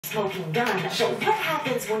smoking gun, so what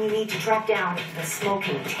happens when you need to track down the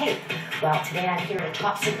smoking tape? Well, today I'm here at a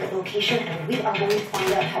top secret location, and we are going to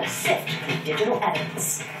find out how to sift through digital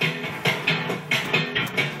evidence.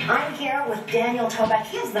 I'm here with Daniel Tobok.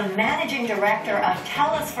 He is the managing director of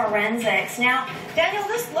TELUS Forensics. Now, Daniel,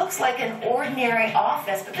 this looks like an ordinary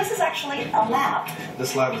office, but this is actually a lab.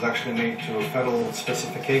 This lab is actually made to federal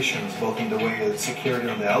specifications, both in the way it's security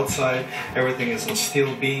on the outside. Everything is in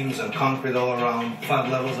steel beams and concrete all around,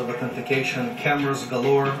 5 levels of authentication, cameras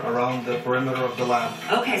galore around the perimeter of the lab.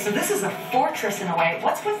 Okay, so this is a fortress in a way.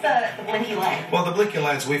 What's with the blinky light? Well, the blinky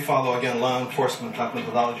lights, we follow, again, law enforcement type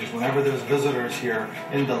methodologies. Whenever there's visitors here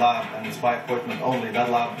in the lab, and it's by appointment only, that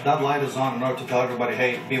light is on in order to tell everybody,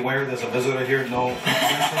 hey, beware, there's a visitor here, no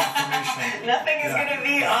confidential information. Nothing is going to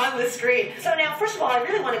be on the screen. So now, first of all, I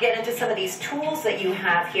really want to get into some of these tools that you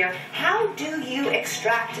have here. How do you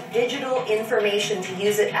extract digital information to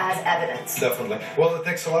use it as evidence? Definitely. Well, it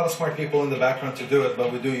takes a lot of smart people in the background to do it,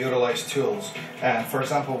 but we do utilize tools. And for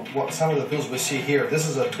example, some of the tools we see here, this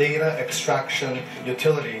is a data extraction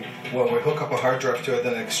utility where we hook up a hard drive to it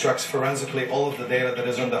and it extracts forensically all of the data that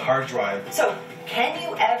is on the hard drive. So, can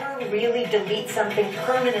you ever really delete something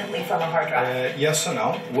permanently from a hard drive? Yes and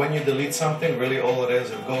no. When you delete something, really all it is,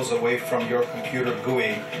 it goes away from your computer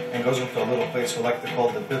GUI and goes into a little place we like to call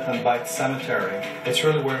the bit and byte cemetery. It's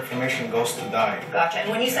really where information goes to die. Gotcha. And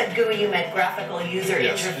when you said GUI, you meant graphical user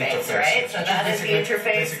interface, right? So that is the interface.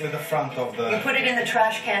 Basically the front of the... You put it in the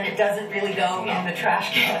trash can, it doesn't really go in the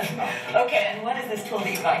trash can. No. Okay, and what is this tool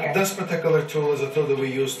that you got here? This particular tool is a tool that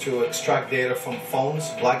we use to extract data from phones,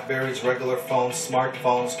 Blackberries, regular phones,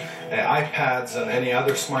 smartphones, iPads, and any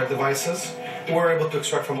other smart devices. We're able to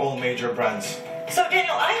extract from all major brands. So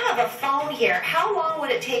Daniel, I have a phone here. How long would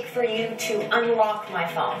it take for you to unlock my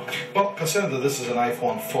phone? Well, consider that this is an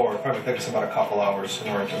iPhone 4. It probably takes about a couple hours in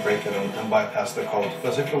order to break it and bypass the code.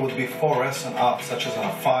 Because if it would be 4S and up, such as on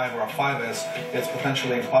a 5 or a 5S, it's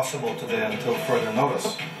potentially impossible today until further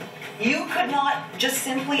notice. You could not just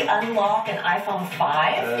simply unlock an iPhone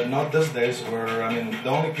 5? Not these days. The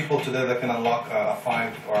only people today that can unlock a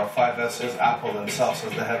 5 or a 5S is Apple themselves, as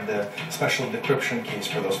they have the special decryption keys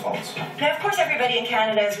for those phones. Now, of course, everybody in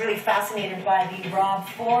Canada is really fascinated by the Rob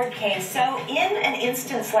Ford case. So in an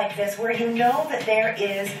instance like this, where you know that there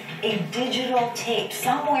is a digital tape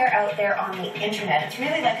somewhere out there on the internet, it's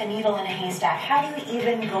really like a needle in a haystack. How do you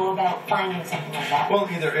even go about finding something like that? Well,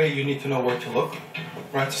 either A, you need to know where to look.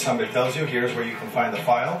 Right, so somebody tells you, here's where you can find the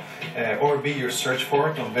file, or B, you search for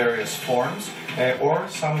it on various forums, or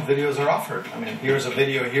some videos are offered. Here's a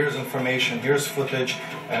video, here's information, here's footage,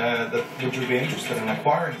 would you be interested in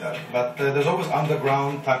acquiring that? But there's always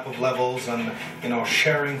underground type of levels and,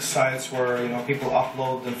 sharing sites where, people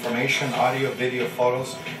upload information, audio, video,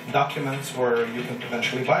 photos, documents where you can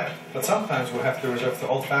potentially buy it. But sometimes we have to resort to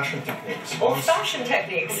old-fashioned techniques. Old-fashioned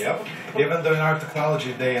techniques? Yep. Even though in our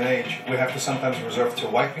technology day and age, we have to sometimes resort to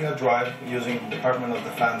wiping a drive using Department of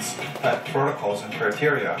Defense type protocols and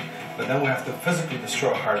criteria. But then we have to physically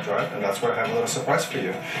destroy a hard drive, and that's where I have a little surprise for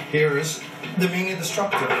you. Here is the Mini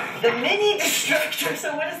Destructor. The Mini Destructor?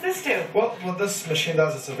 So what does this do? Well, what this machine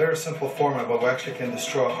does, it's a very simple format, but we actually can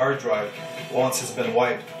destroy a hard drive once it's been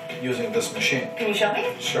wiped using this machine. Can you show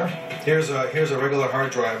me? Sure. Here's a regular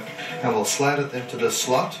hard drive, and we'll slide it into this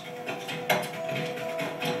slot.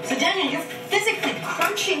 So Daniel, you're physically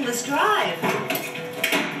crunching this drive.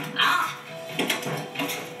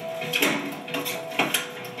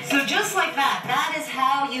 So just like that, that is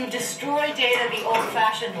how you destroy data the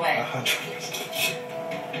old-fashioned way. 100%.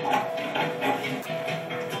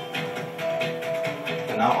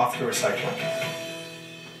 And now off to recycling.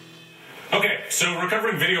 Okay, so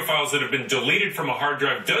recovering video files that have been deleted from a hard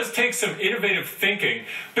drive does take some innovative thinking,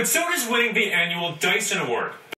 but so does winning the annual Dyson Award.